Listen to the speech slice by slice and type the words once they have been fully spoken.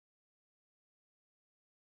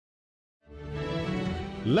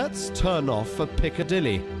Let's turn off for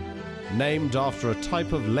Piccadilly, named after a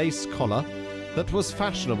type of lace collar that was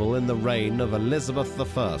fashionable in the reign of Elizabeth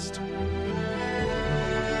I.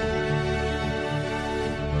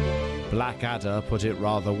 Blackadder put it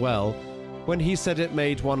rather well when he said it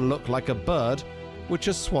made one look like a bird which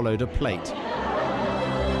has swallowed a plate.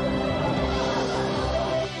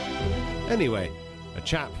 Anyway, a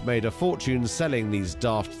chap made a fortune selling these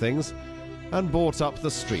daft things and bought up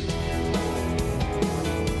the street.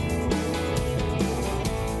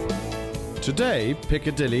 Today,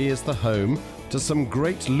 Piccadilly is the home to some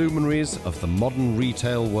great luminaries of the modern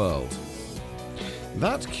retail world.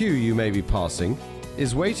 That queue you may be passing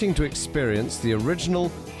is waiting to experience the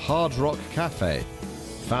original Hard Rock Cafe,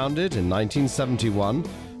 founded in 1971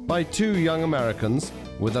 by two young Americans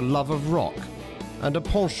with a love of rock and a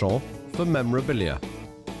penchant for memorabilia.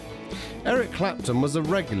 Eric Clapton was a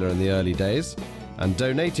regular in the early days and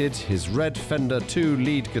donated his red Fender 2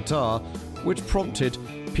 lead guitar, which prompted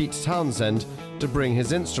Pete Townsend to bring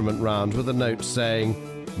his instrument round with a note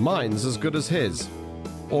saying, "Mine's as good as his,"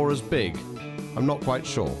 or as big, I'm not quite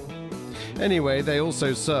sure. Anyway, they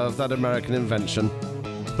also serve that American invention,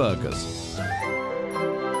 burgers.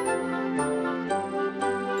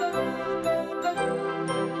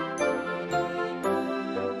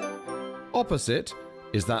 Opposite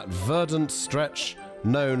is that verdant stretch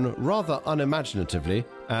known rather unimaginatively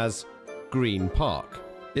as Green Park.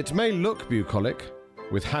 It may look bucolic,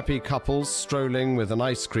 with happy couples strolling with an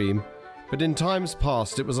ice cream, but in times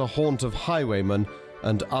past it was a haunt of highwaymen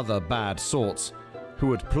and other bad sorts who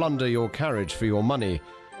would plunder your carriage for your money,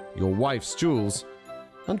 your wife's jewels,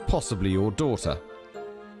 and possibly your daughter.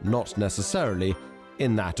 Not necessarily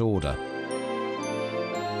in that order.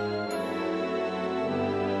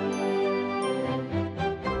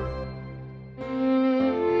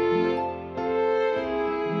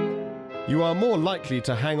 You are more likely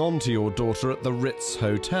to hang on to your daughter at the Ritz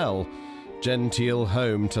Hotel, genteel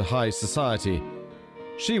home to high society.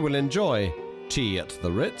 She will enjoy tea at the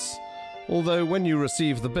Ritz, although when you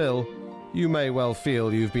receive the bill, you may well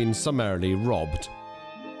feel you've been summarily robbed.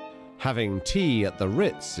 Having tea at the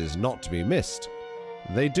Ritz is not to be missed.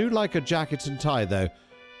 They do like a jacket and tie though,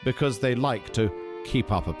 because they like to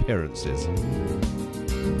keep up appearances.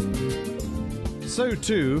 So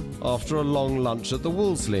too, after a long lunch at the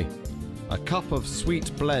Wolseley, a cup of sweet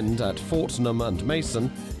blend at Fortnum and Mason,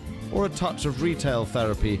 or a touch of retail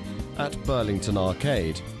therapy at Burlington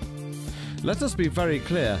Arcade. Let us be very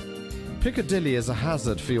clear, Piccadilly is a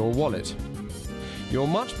hazard for your wallet. You're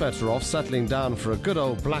much better off settling down for a good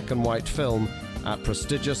old black and white film at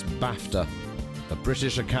prestigious BAFTA, the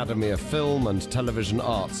British Academy of Film and Television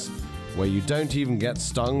Arts, where you don't even get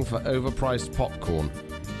stung for overpriced popcorn.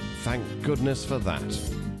 Thank goodness for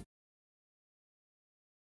that.